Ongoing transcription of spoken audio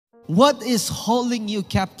What is holding you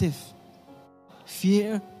captive?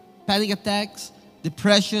 Fear, panic attacks,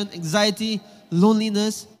 depression, anxiety,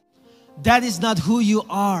 loneliness. That is not who you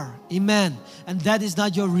are. Amen. And that is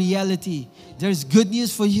not your reality. There is good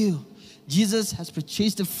news for you. Jesus has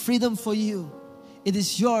purchased the freedom for you. It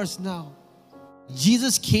is yours now.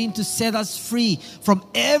 Jesus came to set us free from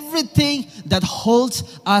everything that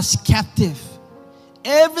holds us captive.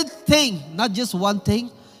 Everything, not just one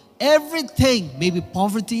thing. Everything, maybe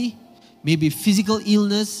poverty, maybe physical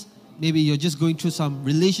illness, maybe you're just going through some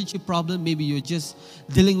relationship problem, maybe you're just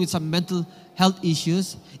dealing with some mental health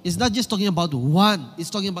issues. It's not just talking about one,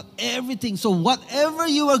 it's talking about everything. So whatever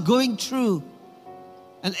you are going through,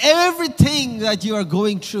 and everything that you are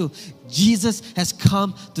going through, Jesus has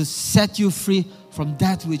come to set you free from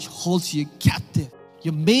that which holds you captive.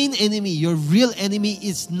 Your main enemy, your real enemy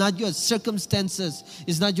is not your circumstances.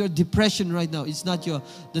 It's not your depression right now. It's not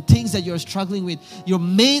the things that you're struggling with. Your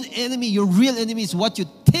main enemy, your real enemy is what you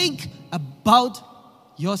think about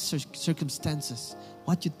your circumstances.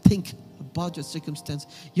 What you think about your circumstance.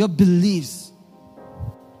 Your beliefs.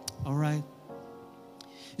 All right?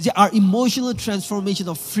 You see, our emotional transformation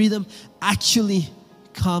of freedom actually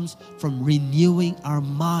comes from renewing our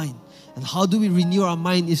mind. And how do we renew our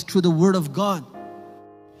mind? Is through the Word of God.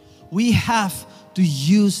 We have to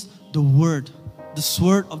use the Word, the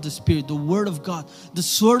sword of the Spirit, the Word of God, the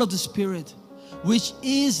sword of the Spirit, which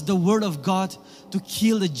is the Word of God to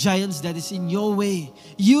kill the giants that is in your way.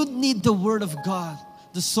 You need the Word of God,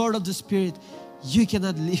 the sword of the Spirit. You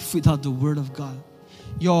cannot live without the Word of God.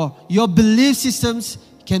 Your belief systems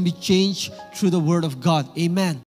can be changed through the Word of God. Amen.